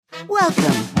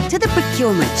Welcome to the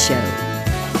Procurement Show.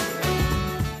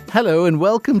 Hello and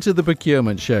welcome to the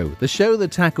Procurement Show, the show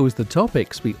that tackles the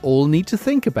topics we all need to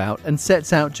think about and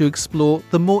sets out to explore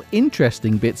the more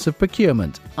interesting bits of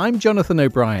procurement. I'm Jonathan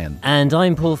O'Brien. And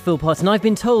I'm Paul Philpott, and I've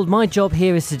been told my job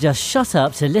here is to just shut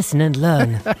up, to listen and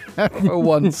learn. For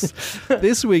once.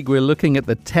 This week we're looking at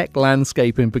the tech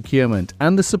landscape in procurement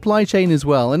and the supply chain as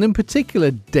well, and in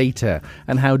particular data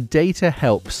and how data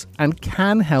helps and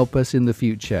can help us in the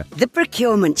future. The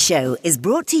Procurement Show is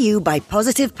brought to you by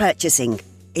Positive Purchasing,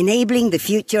 enabling the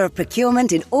future of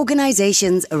procurement in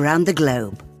organizations around the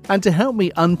globe. And to help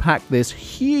me unpack this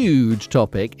huge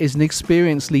topic is an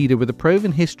experienced leader with a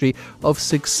proven history of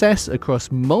success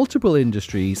across multiple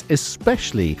industries,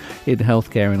 especially in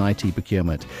healthcare and IT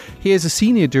procurement. He is a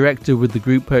senior director with the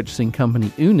group purchasing company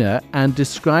Una and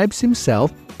describes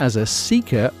himself as a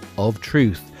seeker of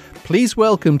truth. Please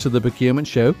welcome to the Procurement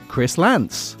Show, Kris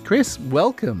Lance. Kris,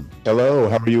 welcome. Hello,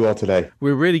 how are you all today?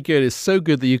 We're really good. It's so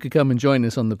good that you could come and join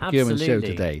us on the Procurement Show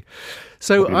today.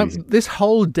 So this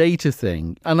whole data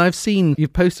thing, and I've seen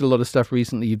you've posted a lot of stuff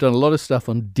recently. You've done a lot of stuff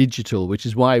on digital, which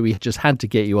is why we just had to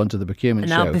get you onto the Procurement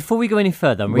Show. Now, before we go any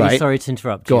further, I'm really sorry to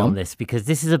interrupt you on this, because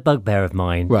this is a bugbear of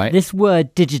mine. Right. This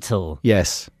word digital.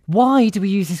 Yes. Why do we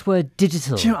use this word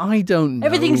digital? I don't know.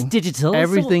 Everything's digital.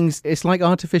 It's like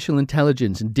artificial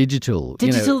intelligence and digital.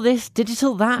 Digital this,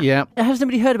 digital that. Yeah. Has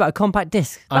somebody heard about a compact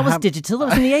disc? That was digital. That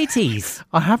was in the 80s.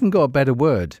 I haven't got a better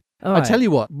word. All I'll tell you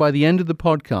what, by the end of the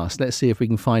podcast, let's see if we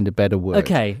can find a better word.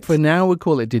 Okay. For now, we'll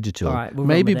call it digital. All right,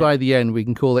 Maybe by the end, we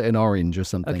can call it an orange or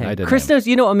something. Okay. I don't Kris know. knows,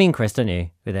 you know what I mean, Kris, don't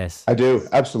you, with this? I do,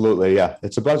 absolutely, yeah.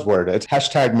 It's a buzzword. It's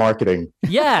hashtag marketing.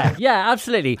 Yeah,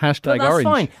 absolutely. Hashtag that's orange.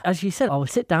 Fine. As you said, I'll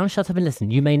sit down, shut up and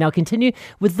listen. You may now continue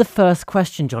with the first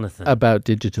question, Jonathan. About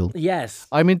digital. Yes.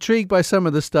 I'm intrigued by some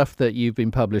of the stuff that you've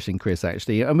been publishing, Kris,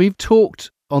 actually. And we've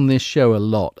talked on this show a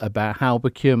lot about how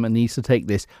procurement needs to take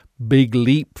this big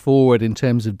leap forward in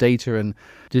terms of data and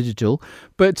digital.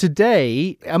 But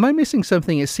today, am I missing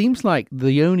something? It seems like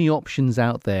the only options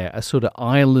out there are sort of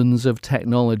islands of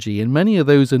technology, and many of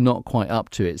those are not quite up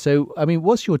to it. So, I mean,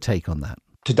 what's your take on that?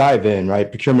 To dive in, right,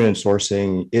 procurement and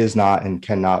sourcing is not and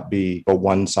cannot be a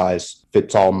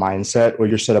one-size-fits-all mindset where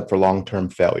you're set up for long-term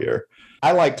failure.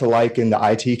 I like to liken the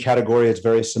IT category. It's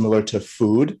very similar to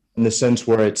food in the sense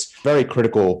where it's very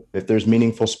critical if there's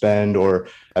meaningful spend or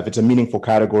if it's a meaningful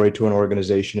category to an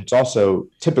organization. It's also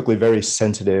typically very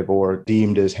sensitive or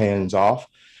deemed as hands-off.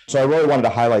 So I really wanted to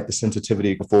highlight the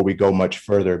sensitivity before we go much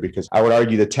further, because I would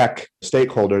argue the tech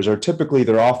stakeholders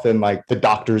they're often like the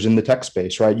doctors in the tech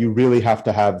space, right? You really have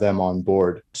to have them on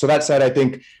board. So that said, I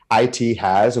think IT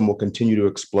has and will continue to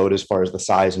explode as far as the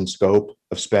size and scope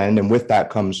of spend. And with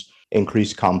that comes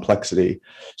increased complexity.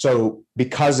 So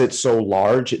because it's so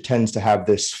large, it tends to have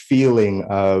this feeling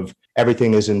of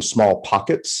everything is in small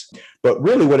pockets. But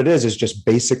really what it is just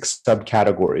basic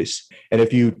subcategories. And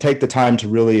if you take the time to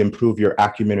really improve your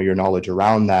acumen or your knowledge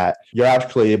around that, you're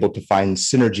actually able to find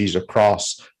synergies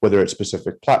across whether it's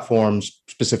specific platforms,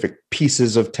 specific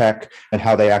pieces of tech, and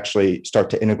how they actually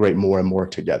start to integrate more and more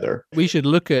together. We should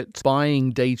look at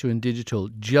buying data and digital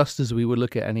just as we would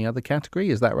look at any other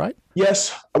category. Is that right?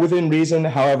 Yes, within reason.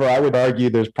 However, I would argue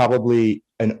there's probably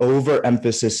an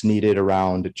overemphasis needed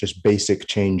around just basic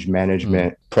change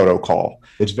management protocol.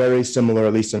 It's very similar,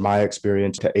 at least in my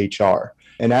experience, to HR.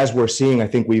 And as we're seeing, I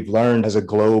think we've learned as a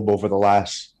globe over the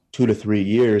last 2 to 3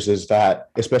 years is that,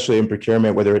 especially in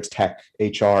procurement, whether it's tech,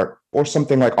 HR, or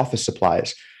something like office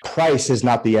supplies, price is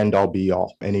not the end all be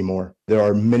all anymore. There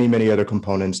are many, many other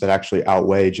components that actually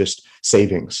outweigh just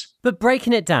savings. But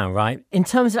breaking it down, right, in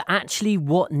terms of actually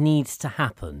what needs to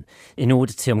happen in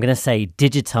order to, I'm going to say,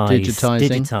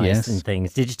 digitize yes. and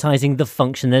things, digitizing the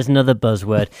function, there's another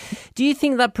buzzword. Do you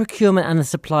think that procurement and the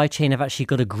supply chain have actually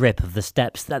got a grip of the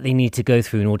steps that they need to go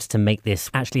through in order to make this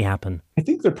actually happen? I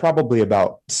think they're probably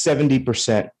about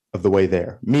 70% of the way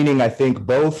there, meaning I think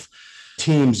both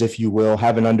teams, if you will,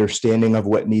 have an understanding of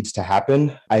what needs to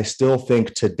happen. I still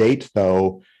think to date,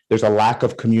 though, there's a lack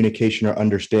of communication or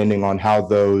understanding on how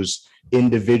those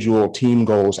individual team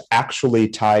goals actually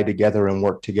tie together and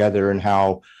work together, and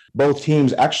how both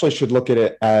teams actually should look at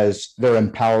it as they're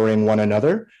empowering one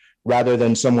another rather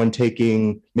than someone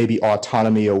taking maybe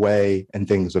autonomy away and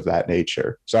things of that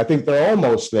nature. So I think they're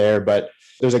almost there, but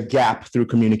there's a gap through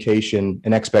communication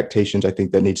and expectations, I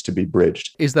think, that needs to be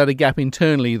bridged. Is that a gap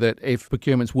internally that if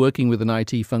procurement's working with an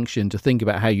IT function to think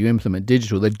about how you implement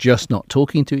digital, they're just not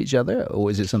talking to each other, or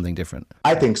is it something different?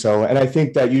 I think so. And I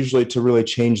think that usually to really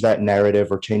change that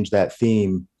narrative or change that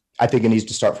theme, I think it needs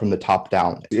to start from the top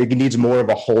down. It needs more of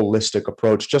a holistic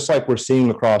approach, just like we're seeing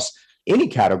across any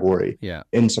category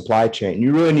in supply chain,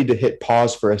 you really need to hit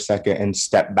pause for a second and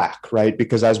step back, right?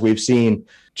 Because as we've seen,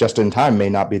 just in time may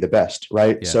not be the best,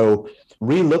 right? Yeah. So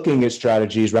re-looking at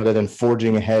strategies rather than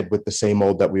forging ahead with the same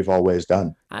old that we've always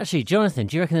done. Actually, Jonathan,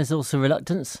 do you reckon there's also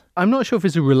reluctance? I'm not sure if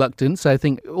it's a reluctance. I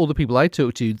think all the people I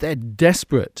talk to, they're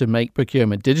desperate to make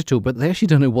procurement digital, but they actually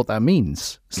don't know what that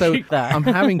means. So I'm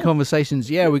having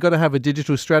conversations. Yeah, we've got to have a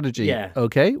digital strategy. Yeah.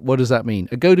 Okay, what does that mean?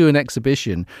 I go to an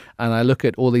exhibition and I look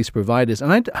at all these providers,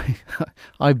 and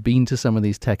I've been to some of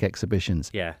these tech exhibitions.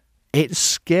 Yeah. It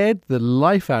scared the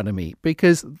life out of me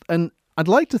because, and I'd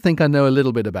like to think I know a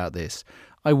little bit about this.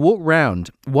 I walked round.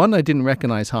 One, I didn't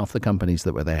recognize half the companies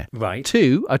that were there. Right.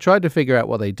 Two, I tried to figure out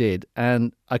what they did,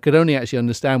 and I could only actually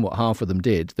understand what half of them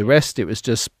did. The rest, it was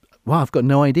just, wow, I've got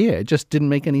no idea. It just didn't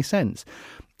make any sense.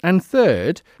 And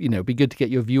third, it'd be good to get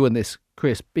your view on this,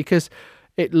 Kris, because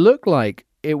it looked like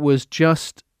it was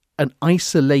just an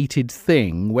isolated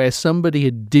thing where somebody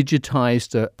had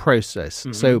digitized a process.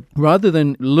 Mm-hmm. So rather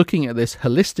than looking at this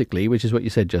holistically, which is what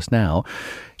you said just now,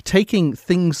 taking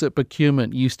things that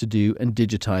procurement used to do and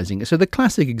digitizing it. So the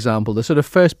classic example, the sort of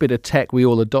first bit of tech we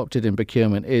all adopted in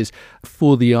procurement is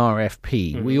for the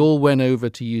RFP. Mm-hmm. We all went over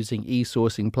to using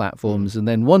e-sourcing platforms and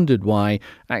then wondered why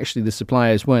actually the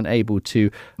suppliers weren't able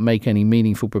to make any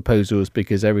meaningful proposals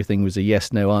because everything was a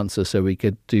yes-no answer, so we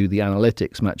could do the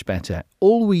analytics much better.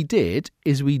 All we did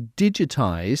is we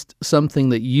digitized something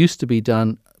that used to be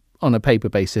done on a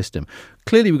paper-based system.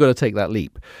 Clearly, we've got to take that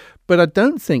leap. But I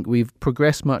don't think we've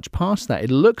progressed much past that.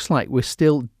 It looks like we're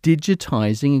still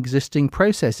digitizing existing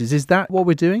processes. Is that what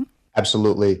we're doing?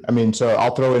 Absolutely. I mean, so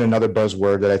I'll throw in another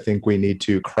buzzword that I think we need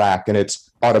to crack, and it's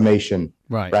automation.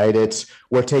 Right?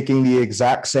 We're taking the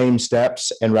exact same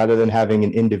steps, and rather than having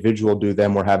an individual do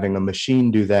them, we're having a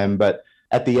machine do them. But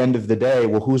at the end of the day,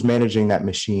 well, who's managing that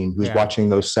machine? Who's watching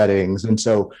those settings? And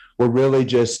so we're really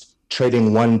just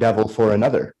trading one devil for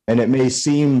another. And it may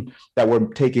seem that we're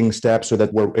taking steps or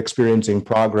that we're experiencing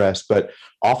progress, but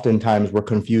oftentimes we're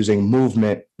confusing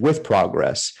movement with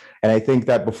progress. And I think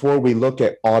that before we look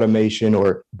at automation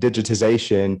or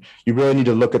digitization, you really need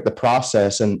to look at the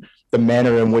process and the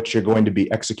manner in which you're going to be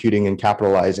executing and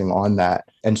capitalizing on that.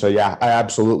 And so, yeah, I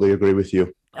absolutely agree with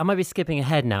you. I might be skipping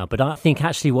ahead now, but I think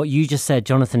actually what you just said,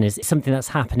 Jonathan, is something that's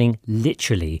happening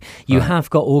literally. You have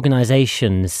got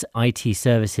organizations, IT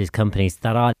services companies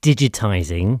that are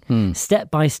digitizing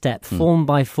step by step, form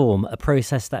by form, a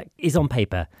process that is on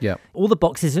paper. Yeah. All the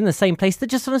boxes are in the same place, they're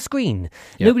just on a screen.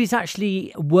 Yep. Nobody's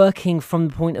actually working from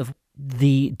the point of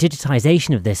the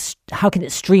digitization of this. How can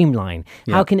it streamline?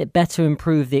 Yeah. How can it better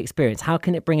improve the experience? How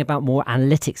can it bring about more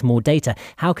analytics, more data?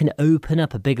 How can it open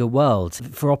up a bigger world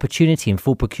for opportunity and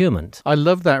for procurement? I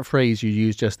love that phrase you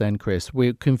used just then, Kris.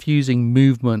 We're confusing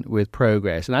movement with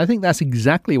progress. And I think that's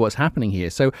exactly what's happening here.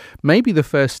 So maybe the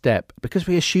first step, because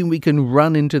we assume we can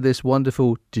run into this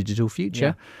wonderful digital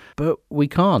future, but we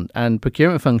can't. And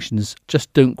procurement functions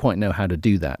just don't quite know how to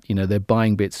do that. They're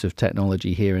buying bits of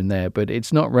technology here and there, but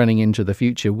it's not running into the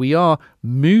future. We are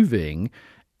moving.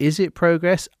 Is it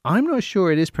progress? I'm not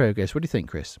sure it is progress. What do you think,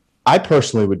 Kris? I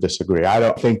personally would disagree. I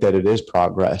don't think that it is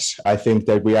progress. I think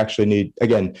that we actually need,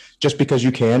 again, just because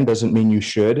you can doesn't mean you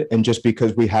should. And just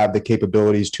because we have the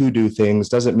capabilities to do things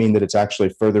doesn't mean that it's actually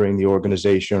furthering the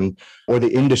organization or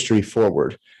the industry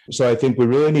forward. So I think we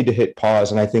really need to hit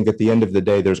pause. And I think at the end of the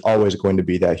day, there's always going to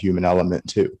be that human element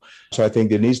too. So I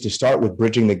think it needs to start with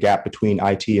bridging the gap between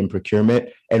IT and procurement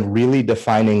and really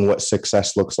defining what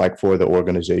success looks like for the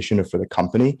organization or for the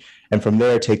company. And from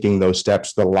there, taking those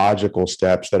steps, the logical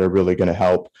steps that are really going to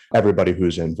help everybody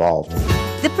who's involved.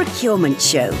 The Procurement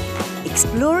Show,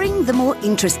 exploring the more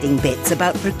interesting bits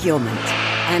about procurement.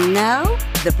 And now,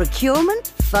 the Procurement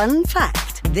Fun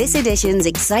Fact. This edition's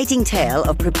exciting tale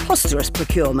of preposterous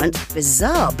procurement,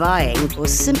 bizarre buying, or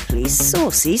simply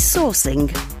saucy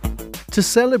sourcing. To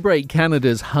celebrate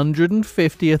Canada's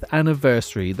 150th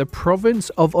anniversary, the province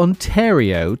of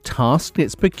Ontario tasked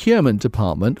its procurement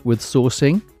department with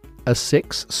sourcing a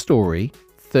 6-story,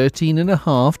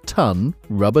 13.5-ton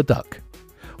rubber duck,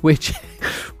 which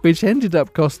ended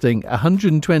up costing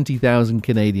 120,000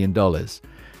 Canadian dollars.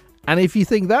 And if you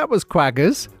think that was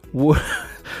quaggers,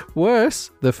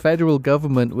 worse, the federal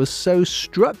government was so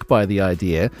struck by the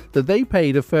idea that they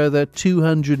paid a further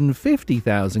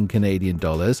 250,000 Canadian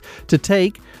dollars to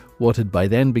take what had by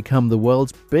then become the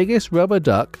world's biggest rubber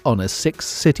duck on a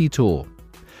 6-city tour.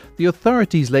 The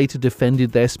authorities later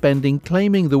defended their spending,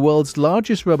 claiming the world's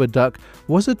largest rubber duck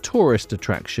was a tourist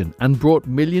attraction and brought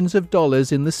millions of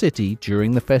dollars in the city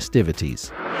during the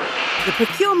festivities. The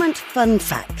Procurement Fun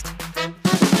Fact.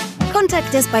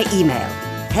 Contact us by email.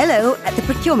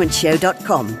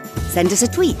 hello@theprocurementshow.com. Send us a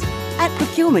tweet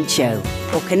 @Procurement Show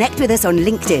or connect with us on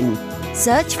LinkedIn.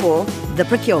 Search for The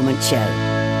Procurement Show.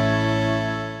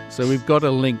 So we've got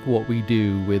to link what we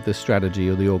do with the strategy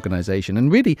of the organization.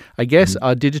 And really, I guess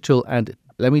our digital and,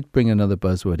 let me bring another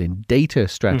buzzword in, data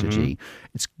strategy.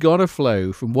 It's got to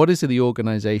flow from what is it the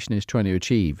organization is trying to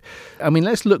achieve. I mean,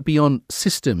 let's look beyond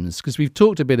systems, because we've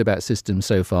talked a bit about systems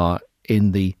so far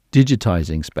in the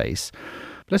digitizing space.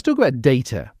 Let's talk about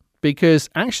data. Because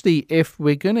actually, if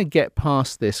we're going to get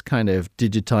past this kind of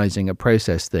digitizing a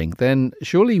process thing, then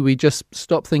surely we just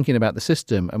stop thinking about the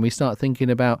system and we start thinking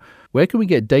about where can we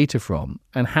get data from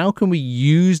and how can we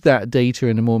use that data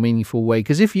in a more meaningful way?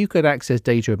 Because if you could access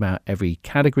data about every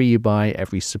category you buy,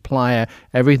 every supplier,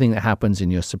 everything that happens in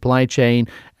your supply chain,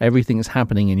 everything that's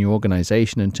happening in your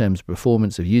organization in terms of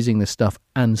performance of using this stuff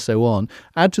and so on,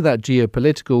 add to that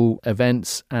geopolitical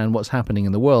events and what's happening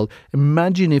in the world,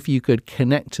 imagine if you could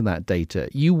connect to that data.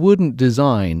 You wouldn't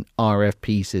design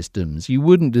RFP systems. You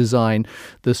wouldn't design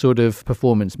the sort of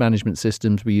performance management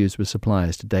systems we use with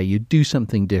suppliers today. You'd do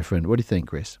something different. What do you think,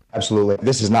 Kris? Absolutely.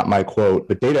 This is not my quote,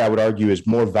 but data, I would argue, is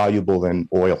more valuable than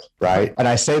oil, right? And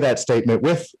I say that statement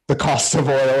with the cost of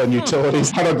oil and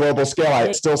utilities on a global scale.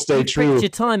 I still stay true. You've your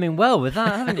timing well with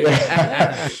that, haven't you?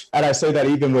 And I say that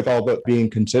even with all that being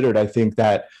considered, I think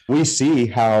that we see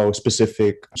how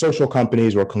specific social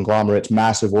companies or conglomerates,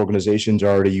 massive organizations are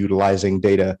already utilizing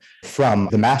data from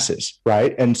the masses,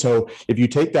 right? And so if you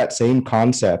take that same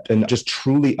concept and just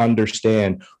truly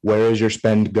understand where is your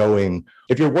spend going,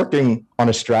 if you're working on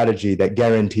a strategy that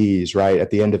guarantees, right,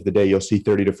 at the end of the day, you'll see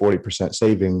 30 to 40%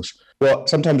 savings. Well,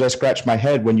 sometimes I scratch my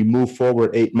head when you move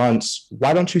forward 8 months,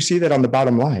 why don't you see that on the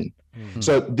bottom line?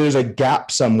 So there's a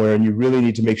gap somewhere and you really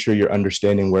need to make sure you're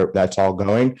understanding where that's all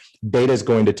going. Data is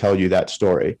going to tell you that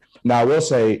story. Now, I will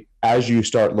say, as you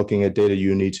start looking at data,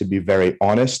 you need to be very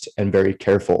honest and very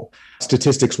careful.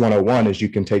 Statistics 101 is you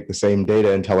can take the same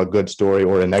data and tell a good story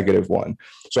or a negative one.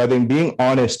 So I think being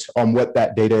honest on what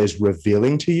that data is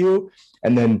revealing to you,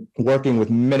 and then working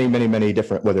with many, many, many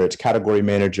different, whether it's category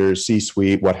managers,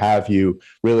 C-suite, what have you,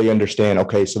 really understand,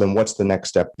 okay, so then what's the next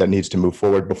step that needs to move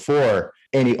forward before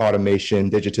any automation,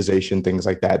 digitization, things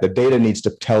like that. The data needs to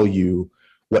tell you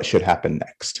what should happen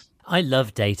next. I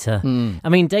love data. I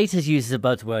mean, data's used as a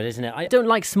buzzword, isn't it? I don't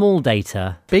like small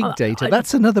data. Big data,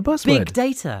 that's another buzzword. Big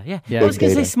data, yeah. I was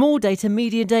going to say small data,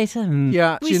 medium data.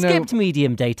 Yeah, we skipped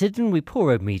medium data, didn't we?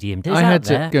 Poor old medium data. I had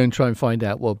to go and try and find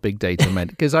out what big data meant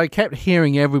because I kept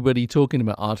hearing everybody talking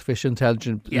about artificial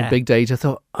intelligence and big data. I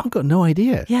thought, I've got no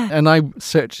idea. Yeah. And I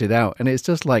searched it out and it's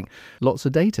just like lots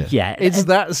of data. Yeah. It's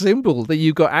that simple that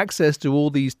you've got access to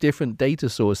all these different data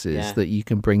sources that you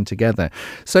can bring together.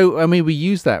 So, I mean, we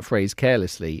use that phrase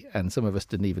carelessly and some of us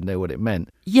didn't even know what it meant.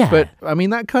 Yeah. But, I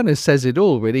mean, that kind of says it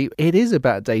all, really. It is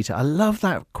about data. I love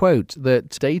that quote that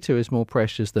data is more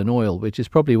precious than oil, which is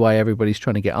probably why everybody's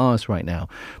trying to get ours right now.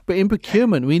 But in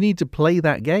procurement, we need to play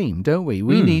that game, don't we?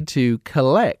 We need to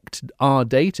collect our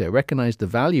data, recognize the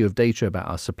value of data about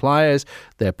our suppliers,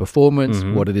 their performance,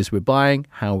 what it is we're buying,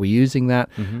 how we're using that.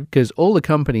 Because all the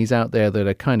companies out there that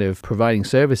are kind of providing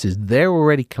services, they're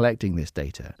already collecting this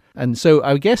data. And so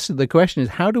I guess the question is,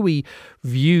 how do we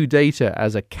view data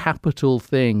as a capital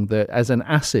thing, that as an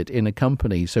asset in a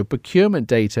company? So procurement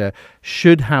data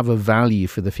should have a value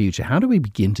for the future. How do we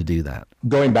begin to do that?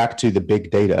 Going back to the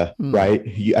big data, right?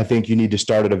 I think you need to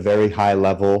start at a very high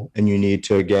level and you need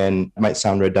to, again, it might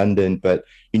sound redundant, but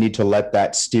you need to let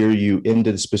that steer you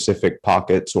into the specific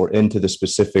pockets or into the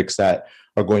specifics that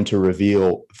are going to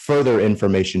reveal further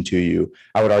information to you.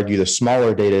 I would argue the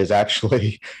smaller data is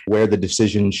actually where the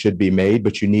decision should be made,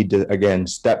 but you need to, again,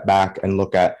 step back and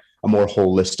look at a more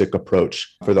holistic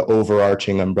approach for the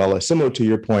overarching umbrella, similar to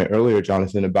your point earlier,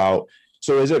 Jonathan, about,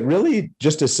 so is it really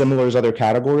just as similar as other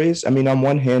categories? I mean, on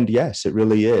one hand, yes, it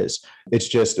really is. It's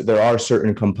just there are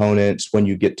certain components when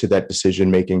you get to that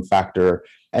decision-making factor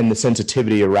and the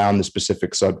sensitivity around the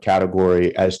specific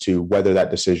subcategory as to whether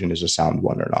that decision is a sound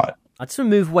one or not. I just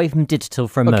want to move away from digital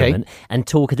for a moment and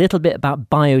talk a little bit about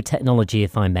biotechnology,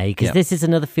 if I may, because this is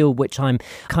another field which I'm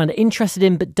kind of interested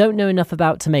in but don't know enough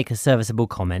about to make a serviceable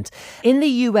comment. In the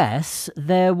US,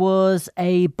 there was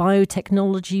a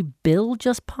biotechnology bill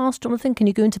just passed, Jonathan. Can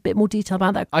you go into a bit more detail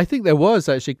about that? I think there was,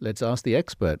 actually. Let's ask the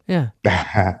expert. Yeah.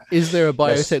 Is there a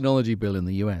biotechnology bill in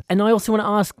the US? And I also want to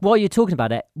ask, while you're talking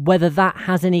about it, whether that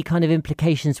has any kind of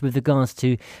implications with regards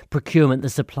to procurement, the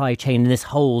supply chain, and this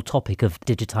whole topic of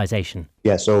digitization.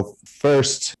 Yeah, so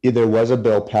first, there was a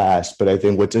bill passed, but I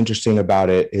think what's interesting about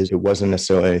it is it wasn't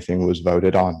necessarily anything that was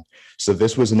voted on. So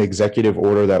this was an executive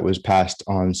order that was passed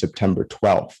on September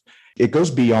 12th. It goes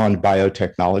beyond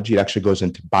biotechnology. It actually goes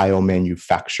into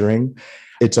biomanufacturing.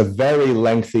 It's a very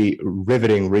lengthy,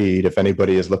 riveting read if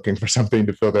anybody is looking for something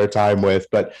to fill their time with.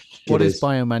 But what is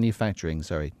biomanufacturing?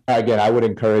 Sorry. Again, I would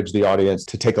encourage the audience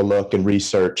to take a look and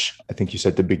research. I think you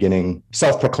said at the beginning,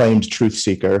 self-proclaimed truth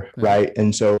seeker, right?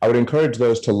 And so I would encourage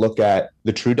those to look at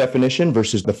the true definition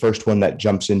versus the first one that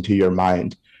jumps into your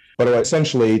mind. But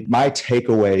essentially, my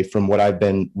takeaway from what I've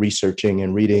been researching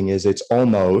and reading is it's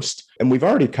almost, and we've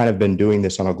already kind of been doing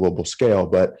this on a global scale,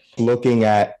 but looking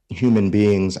at human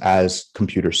beings as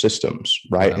computer systems,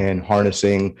 right? Yeah. And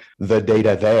harnessing the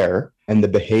data there and the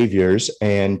behaviors.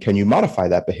 And can you modify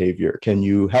that behavior? Can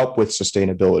you help with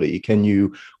sustainability? Can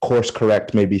you course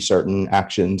correct maybe certain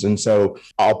actions? And so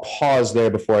I'll pause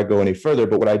there before I go any further.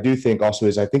 But what I do think also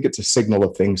is I think it's a signal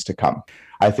of things to come.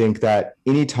 I think that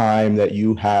anytime that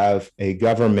you have a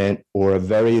government or a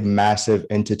very massive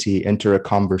entity enter a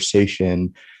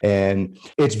conversation, and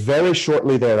it's very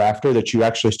shortly thereafter that you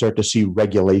actually start to see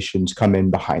regulations come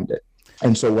in behind it.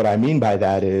 And so what I mean by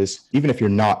that is, even if you're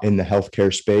not in the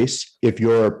healthcare space, if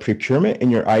your procurement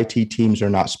and your IT teams are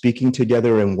not speaking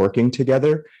together and working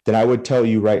together, then I would tell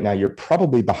you right now, you're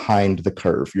probably behind the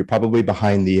curve. You're probably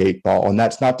behind the 8 ball. And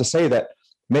that's not to say that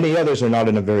many others are not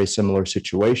in a very similar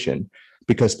situation,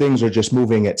 because things are just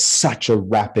moving at such a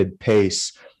rapid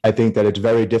pace. I think that it's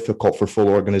very difficult for full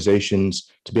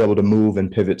organizations to be able to move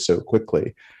and pivot so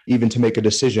quickly, even to make a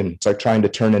decision. It's like trying to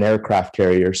turn an aircraft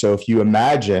carrier. So if you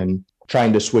imagine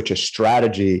trying to switch a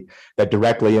strategy that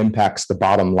directly impacts the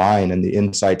bottom line and the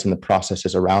insights and the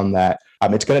processes around that,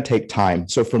 it's going to take time.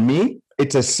 So for me,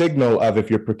 it's a signal of if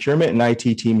your procurement and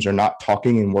IT teams are not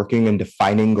talking and working and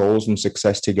defining goals and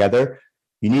success together,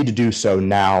 you need to do so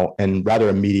now and rather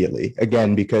immediately.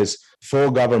 Again, because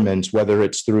full governments, whether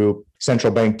it's through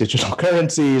central bank digital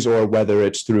currencies or whether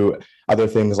it's through other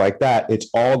things like that, it's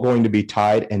all going to be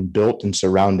tied and built and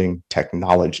surrounding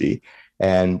technology.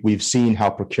 And we've seen how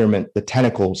procurement, the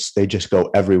tentacles, they just go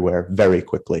everywhere very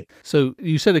quickly. So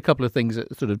you said a couple of things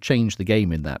that sort of changed the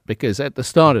game in that, because at the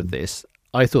start of this,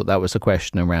 I thought that was a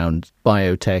question around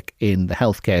biotech in the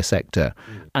healthcare sector.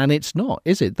 And it's not,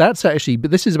 is it? That's actually,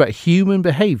 but this is about human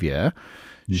behavior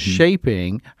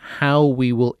shaping how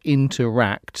we will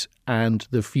interact and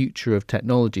the future of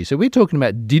technology. So we're talking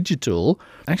about digital.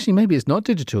 Actually, maybe it's not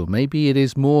digital. Maybe it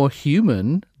is more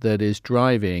human that is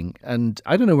driving. And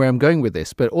I don't know where I'm going with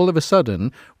this, but all of a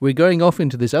sudden we're going off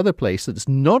into this other place that's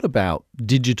not about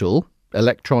digital,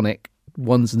 electronic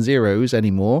ones and zeros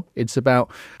anymore. It's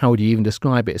about, how would you even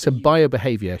describe it? It's a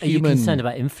biobehavior. Are you concerned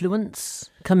about influence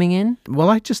coming in? Well,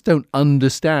 I just don't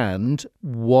understand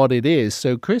what it is.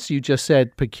 So, Kris, you just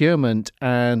said procurement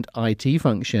and IT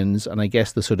functions, and I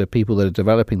guess the sort of people that are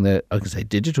developing the, I could say,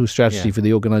 digital strategy for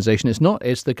the organization. It's not.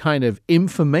 It's the kind of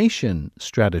information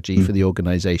strategy for the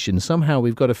organization. Somehow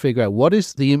we've got to figure out what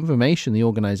is the information the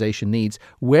organization needs.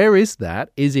 Where is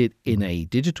that? Is it in a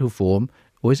digital form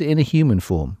or is it in a human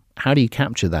form? How do you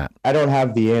capture that? I don't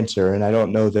have the answer, and I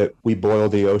don't know that we boil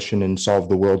the ocean and solve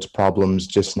the world's problems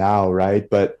just now, right?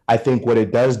 But I think what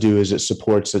it does do is it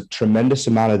supports a tremendous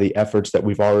amount of the efforts that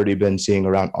we've already been seeing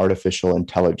around artificial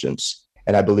intelligence.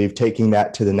 And I believe taking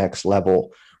that to the next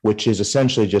level, which is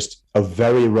essentially just a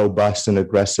very robust and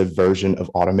aggressive version of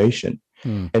automation.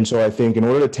 And so I think in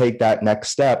order to take that next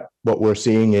step, what we're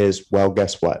seeing is, well,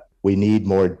 guess what? We need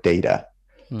more data.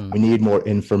 We need more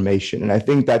information. And I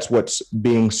think that's what's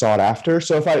being sought after.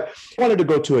 So if I wanted to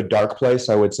go to a dark place,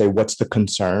 I would say, what's the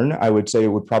concern? I would say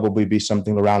it would probably be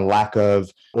something around lack of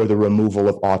or the removal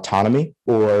of autonomy,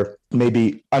 or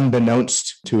maybe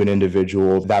unbeknownst to an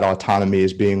individual, that autonomy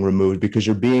is being removed because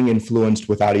you're being influenced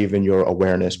without even your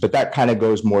awareness. But that kind of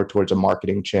goes more towards a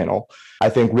marketing channel. I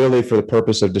think really for the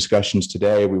purpose of discussions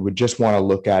today, we would just want to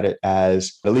look at it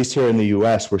as, at least here in the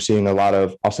US, we're seeing a lot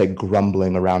of, I'll say,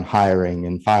 grumbling around hiring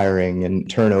and firing and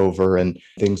turnover and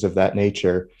things of that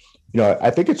nature. I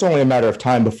think it's only a matter of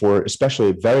time before,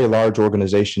 especially very large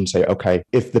organizations say, okay,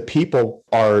 if the people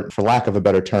are, for lack of a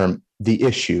better term, the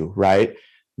issue, right?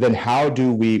 Then how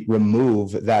do we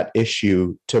remove that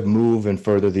issue to move and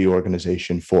further the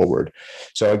organization forward?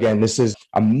 So again, this is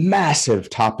a massive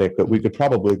topic that we could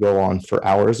probably go on for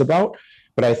hours about.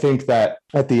 But I think that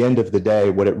at the end of the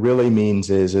day, what it really means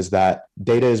is that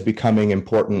data is becoming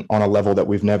important on a level that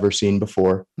we've never seen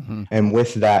before. And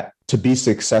with that, to be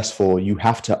successful, you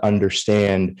have to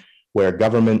understand where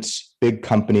governments, big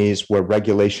companies, where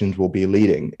regulations will be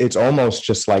leading. It's almost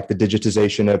just like the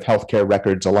digitization of healthcare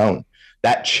records alone.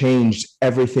 That changed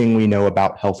everything we know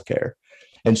about healthcare.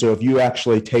 And so if you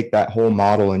actually take that whole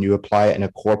model and you apply it in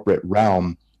a corporate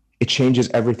realm, it changes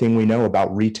everything we know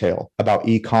about retail, about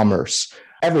e-commerce,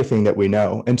 everything that we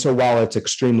know. And so while it's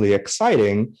extremely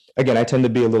exciting, again, I tend to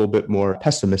be a little bit more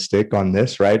pessimistic on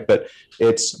this, right? But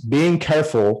it's being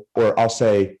careful, or I'll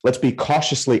say, let's be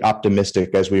cautiously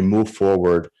optimistic as we move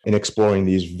forward in exploring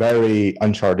these very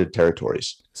uncharted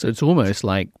territories. So it's almost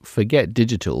like forget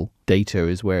digital, data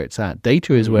is where it's at.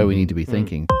 Data is where we need to be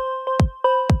thinking.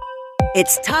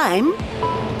 It's time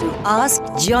to Ask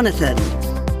Jonathan.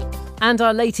 And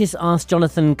our latest Ask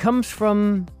Jonathan comes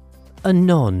from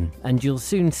Anon, and you'll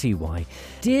soon see why.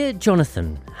 Dear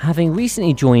Jonathan, having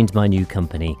recently joined my new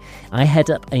company, I head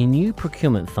up a new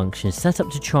procurement function set up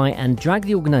to try and drag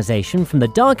the organisation from the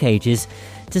dark ages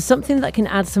to something that can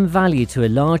add some value to a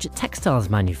large textiles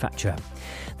manufacturer.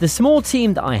 The small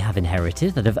team that I have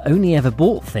inherited, that have only ever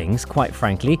bought things, quite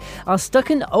frankly, are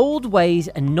stuck in old ways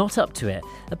and not up to it,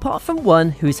 apart from one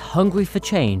who is hungry for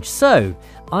change. So,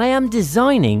 I am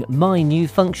designing my new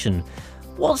function.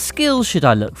 What skills should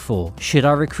I look for? Should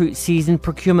I recruit seasoned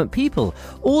procurement people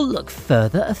or look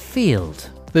further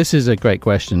afield? This is a great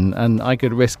question, and I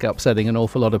could risk upsetting an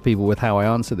awful lot of people with how I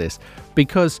answer this,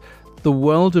 because the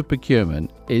world of procurement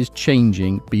is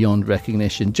changing beyond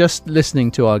recognition. Just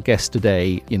listening to our guest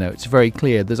today, it's very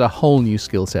clear there's a whole new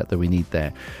skill set that we need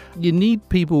there. You need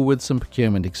people with some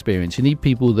procurement experience. You need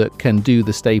people that can do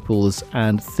the staples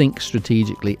and think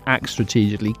strategically, act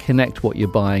strategically, connect what you're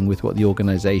buying with what the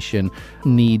organization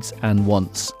needs and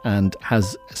wants and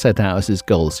has set out as its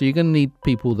goals. So you're going to need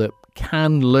people that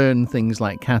can learn things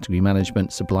like category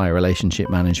management, supplier relationship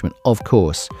management, of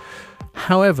course.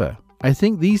 However, I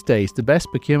think these days the best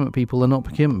procurement people are not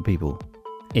procurement people.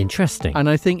 Interesting.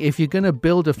 And I think if you're going to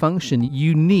build a function,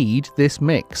 you need this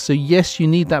mix. So yes, you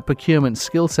need that procurement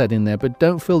skill set in there, but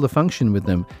don't fill the function with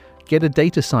them. Get a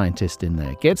data scientist in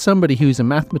there. Get somebody who's a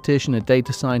mathematician, a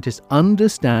data scientist,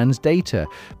 understands data.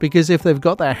 Because if they've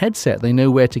got that headset, they know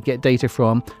where to get data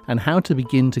from and how to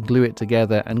begin to glue it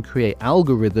together and create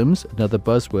algorithms, another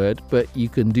buzzword, but you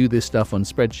can do this stuff on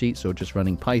spreadsheets or just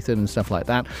running Python and stuff like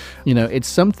that. It's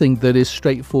something that is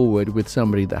straightforward with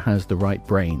somebody that has the right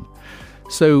brain.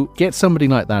 So get somebody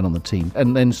like that on the team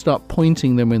and then start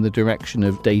pointing them in the direction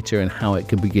of data and how it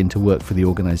can begin to work for the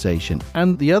organization.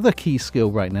 And the other key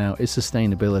skill right now is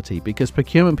sustainability, because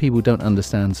procurement people don't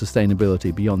understand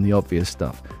sustainability beyond the obvious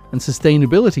stuff. And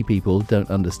sustainability people don't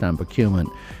understand procurement.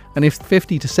 And if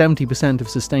 50 to 70% of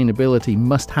sustainability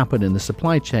must happen in the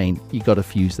supply chain, you've got to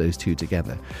fuse those two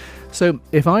together. So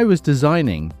if I was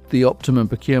designing the optimum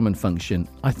procurement function,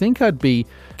 I think I'd be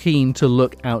keen to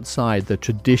look outside the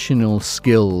traditional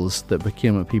skills that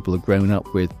procurement people have grown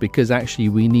up with, because actually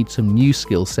we need some new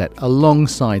skill set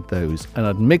alongside those. And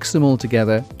I'd mix them all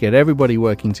together, get everybody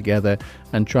working together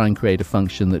and try and create a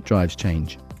function that drives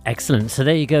change. Excellent. So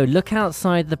there you go. Look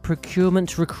outside the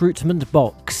procurement recruitment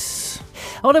box.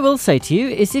 What I will say to you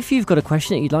is if you've got a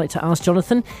question that you'd like to ask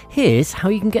Jonathan, here's how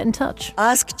you can get in touch.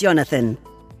 Ask Jonathan.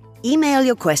 Email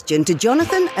your question to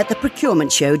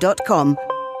jonathan@theprocurementshow.com.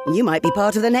 You might be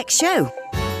part of the next show.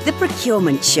 The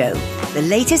Procurement Show. The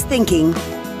latest thinking,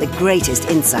 the greatest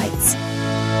insights.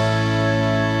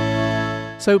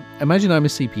 So imagine I'm a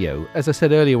CPO. As I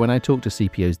said earlier, when I talk to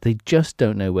CPOs, they just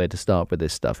don't know where to start with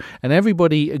this stuff. And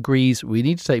everybody agrees we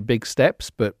need to take big steps,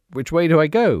 but which way do I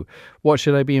go? What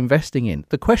should I be investing in?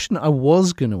 The question I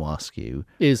was going to ask you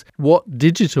is, what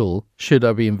digital should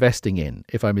I be investing in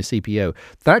if I'm a CPO?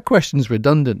 That question's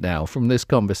redundant now from this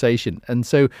conversation. And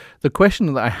so the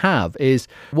question that I have is,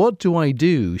 what do I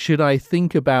do? Should I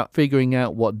think about figuring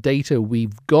out what data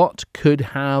we've got, could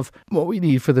have, what we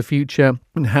need for the future,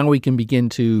 and how we can begin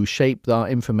to shape our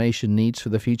information needs for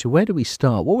the future? Where do we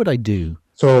start? What would I do?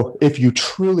 So if you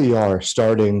truly are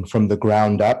starting from the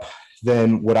ground up,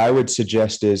 then what I would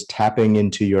suggest is tapping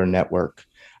into your network.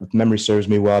 If memory serves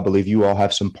me well, I believe you all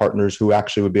have some partners who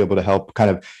actually would be able to help kind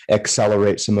of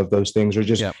accelerate some of those things, or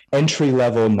just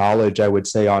entry-level knowledge, I would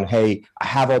say, on, hey, I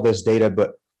have all this data,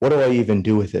 but what do I even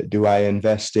do with it? Do I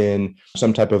invest in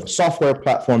some type of software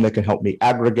platform that can help me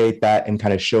aggregate that and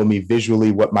kind of show me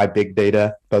visually what my big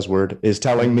data buzzword is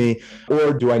telling me?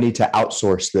 Or do I need to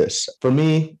outsource this? For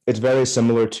me, it's very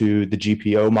similar to the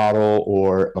GPO model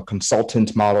or a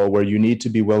consultant model, where you need to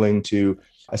be willing to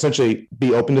essentially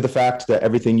be open to the fact that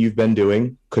everything you've been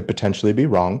doing could potentially be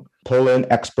wrong. Pull in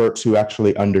experts who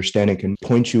actually understand and can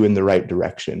point you in the right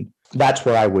direction. That's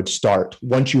where I would start.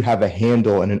 Once you have a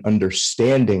handle and an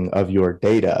understanding of your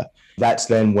data, that's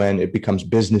then when it becomes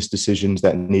business decisions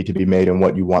that need to be made and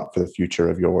what you want for the future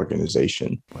of your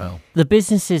organization. Wow. The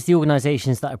businesses, the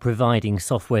organizations that are providing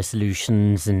software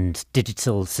solutions and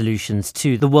digital solutions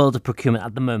to the world of procurement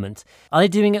at the moment, are they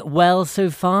doing it well so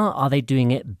far? Are they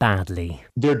doing it badly?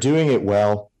 They're doing it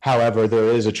well. However, there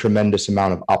is a tremendous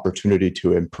amount of opportunity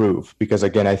to improve because,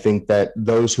 again, I think that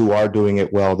those who are doing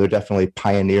it well, they're definitely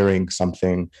pioneering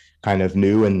something kind of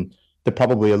new, and they're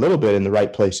probably a little bit in the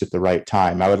right place at the right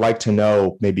time. I would like to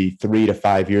know maybe 3 to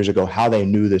 5 years ago how they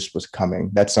knew this was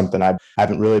coming. That's something I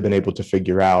haven't really been able to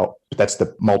figure out. But that's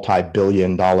the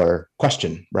multi-billion-dollar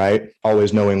question, right?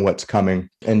 Always knowing what's coming.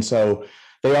 And so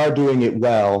they are doing it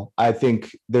well. I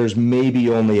think there's maybe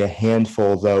only a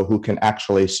handful, though, who can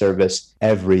actually service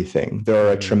everything. There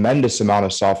are a tremendous amount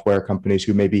of software companies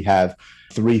who maybe have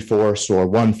 3/4 or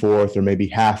 1/4 or maybe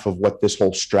half of what this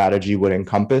whole strategy would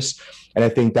encompass. And I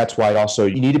think that's why also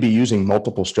you need to be using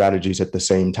multiple strategies at the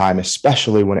same time,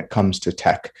 especially when it comes to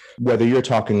tech. Whether you're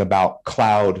talking about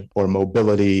cloud or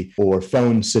mobility or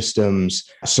phone systems,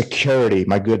 security,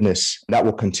 my goodness, that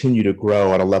will continue to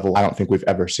grow at a level I don't think we've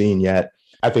ever seen yet.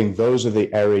 I think those are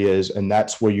the areas, and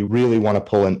that's where you really want to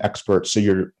pull in experts. So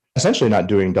you're essentially not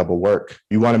doing double work.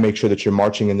 You want to make sure that you're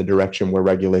marching in the direction where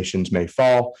regulations may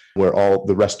fall, where all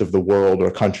the rest of the world or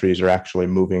countries are actually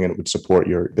moving, and it would support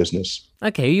your business.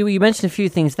 Okay, you mentioned a few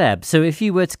things there. So if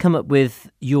you were to come up with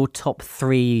your top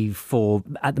 3, 4,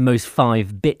 at the most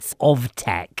 5 bits of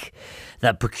tech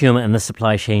that procurement and the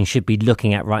supply chain should be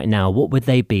looking at right now, what would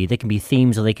they be? They can be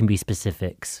themes or they can be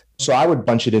specifics. So I would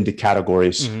bunch it into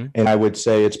categories, and I would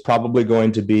say it's probably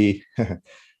going to be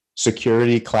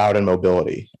security, cloud, and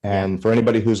mobility. And for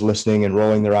anybody who's listening and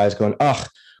rolling their eyes going, ugh,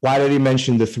 why did he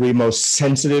mention the 3 most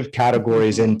sensitive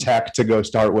categories in tech to go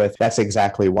start with? That's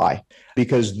exactly why.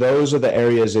 Because those are the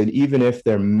areas that even if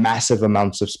they're massive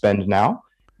amounts of spend now,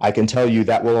 I can tell you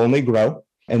that will only grow.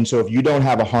 And so if you don't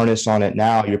have a harness on it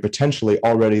now, you're potentially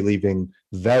already leaving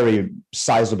very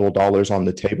sizable dollars on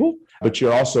the table, but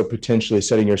you're also potentially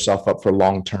setting yourself up for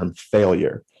long-term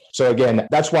failure. So again,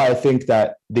 that's why I think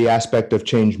that the aspect of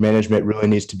change management really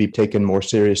needs to be taken more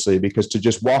seriously, because to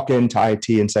just walk into IT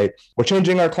and say, we're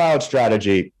changing our cloud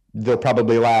strategy, they'll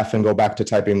probably laugh and go back to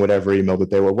typing whatever email that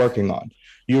they were working on.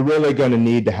 You're really going to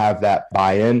need to have that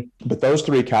buy-in. But those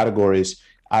 3 categories,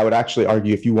 I would actually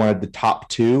argue if you wanted the top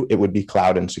 2, it would be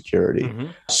cloud and security.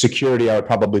 Security, I would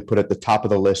probably put at the top of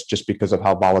the list just because of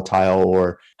how volatile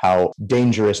or how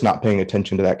dangerous not paying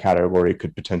attention to that category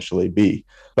could potentially be.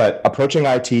 But approaching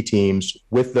IT teams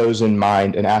with those in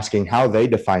mind and asking how they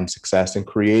define success and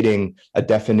creating a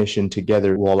definition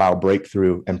together will allow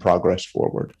breakthrough and progress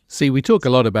forward. See, we talk a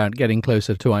lot about getting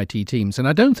closer to IT teams, and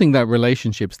I don't think that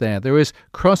relationship's there. There is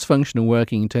cross-functional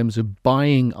working in terms of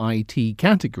buying IT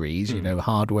categories,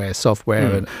 hardware,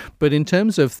 software, but in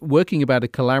terms of working about a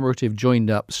collaborative,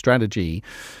 joined-up strategy,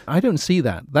 I don't see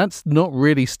that. That's not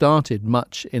really started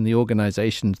much in the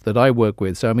organizations that I work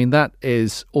with. So, I mean, that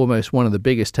is almost one of the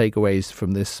biggest takeaways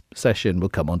from this session. We'll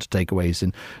come on to takeaways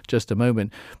in just a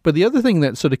moment. But the other thing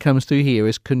that sort of comes through here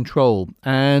is control.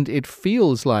 And it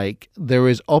feels like there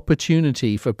is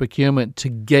opportunity for procurement to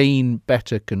gain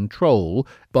better control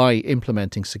by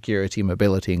implementing security,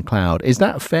 mobility, and cloud. Is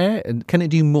that fair? And can it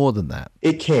do more than that?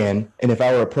 It can. And if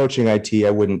I were approaching IT,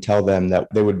 I wouldn't tell them that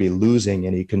they would be losing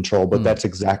any control, but that's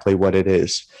exactly what it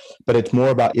is. But it's more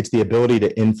about, it's the ability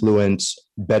to influence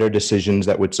better decisions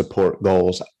that would support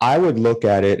goals. I would look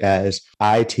at it as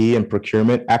IT and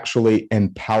procurement actually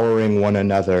empowering one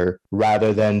another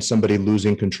rather than somebody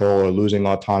losing control or losing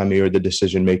autonomy or the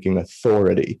decision-making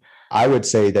authority. I would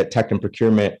say that tech and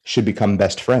procurement should become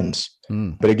best friends.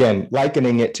 But again,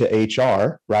 likening it to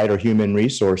HR, right, or human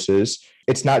resources,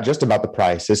 it's not just about the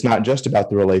price. It's not just about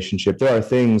the relationship. There are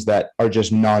things that are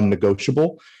just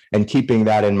non-negotiable, and keeping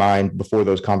that in mind before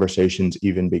those conversations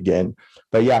even begin.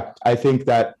 But yeah, I think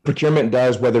that procurement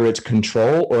does, whether it's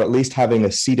control or at least having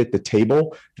a seat at the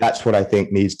table, that's what I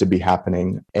think needs to be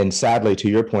happening. And sadly, to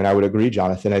your point, I would agree,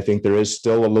 Jonathan. I think there is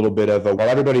still a little bit of while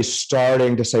everybody's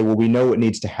starting to say, well, we know what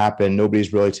needs to happen,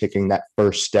 nobody's really taking that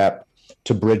first step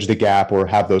to bridge the gap or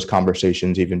have those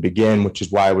conversations even begin, which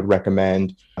is why I would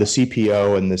recommend the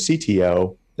CPO and the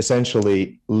CTO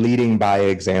essentially leading by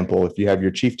example. If you have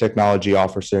your chief technology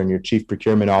officer and your chief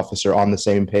procurement officer on the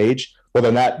same page, well,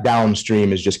 then that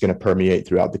downstream is just going to permeate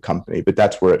throughout the company. But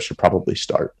that's where it should probably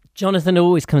start. Jonathan, it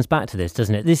always comes back to this,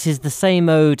 doesn't it? This is the same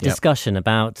old discussion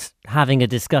about having a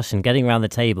discussion, getting around the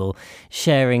table,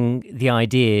 sharing the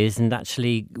ideas and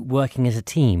actually working as a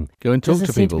team. Go and talk to people.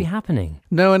 Doesn't seem to be happening.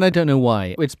 No, and I don't know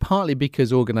why. It's partly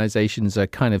because organizations are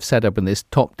kind of set up in this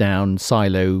top-down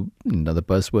silo, another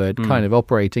buzzword, kind of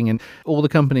operating. And all the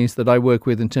companies that I work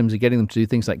with in terms of getting them to do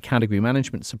things like category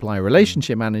management, supplier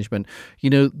relationship management,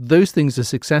 those things are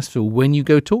successful when you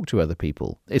go talk to other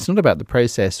people. It's not about the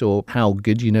process or how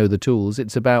good you know know the tools.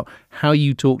 It's about how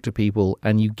you talk to people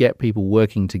and you get people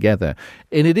working together.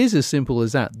 And it is as simple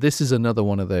as that. This is another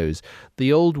one of those.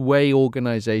 The old way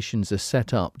organizations are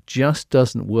set up just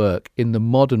doesn't work in the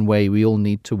modern way we all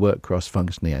need to work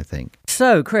cross-functionally, I think.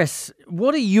 So, Kris,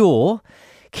 what are your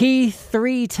key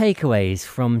 3 takeaways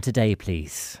from today,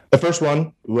 please? The first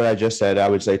one, what I just said, I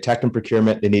would say tech and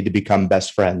procurement, they need to become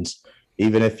best friends.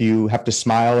 Even if you have to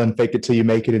smile and fake it till you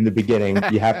make it in the beginning,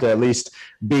 you have to at least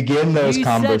begin those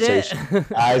conversations.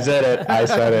 I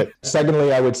said it.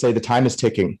 Secondly, I would say the time is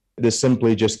ticking. This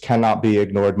simply just cannot be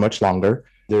ignored much longer.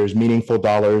 There's meaningful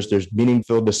dollars, there's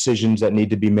meaningful decisions that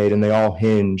need to be made, and they all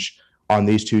hinge on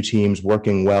these two teams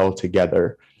working well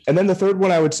together. And then the third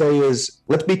one I would say is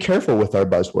let's be careful with our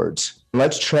buzzwords.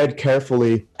 Let's tread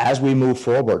carefully as we move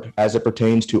forward as it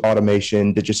pertains to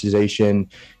automation, digitization,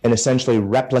 and essentially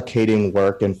replicating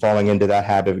work and falling into that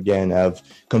habit again of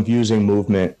confusing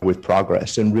movement with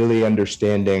progress and really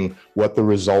understanding what the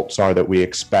results are that we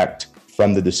expect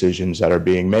from the decisions that are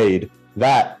being made.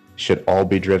 That should all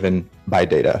be driven by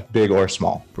data, big or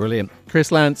small. Brilliant.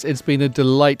 Kris Lance, it's been a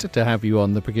delight to have you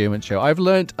on the Procurement Show. I've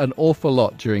learnt an awful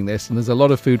lot during this, and there's a lot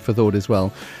of food for thought as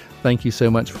well. Thank you so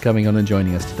much for coming on and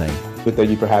joining us today. But thank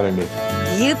you for having me.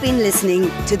 You've been listening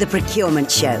to The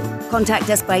Procurement Show. Contact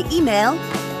us by email,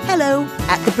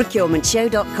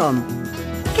 hello@theprocurementshow.com.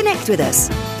 Connect with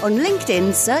us. On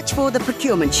LinkedIn, search for The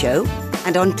Procurement Show,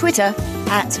 and on Twitter,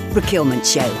 @Procurement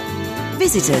Show.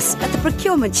 Visit us at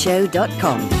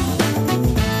theprocurementshow.com.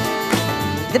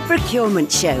 The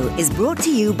Procurement Show is brought to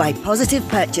you by Positive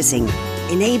Purchasing,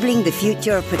 enabling the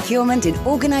future of procurement in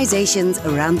organizations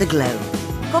around the globe.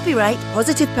 Copyright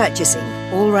Positive Purchasing,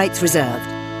 all rights reserved.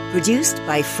 Produced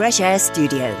by Fresh Air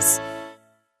Studios.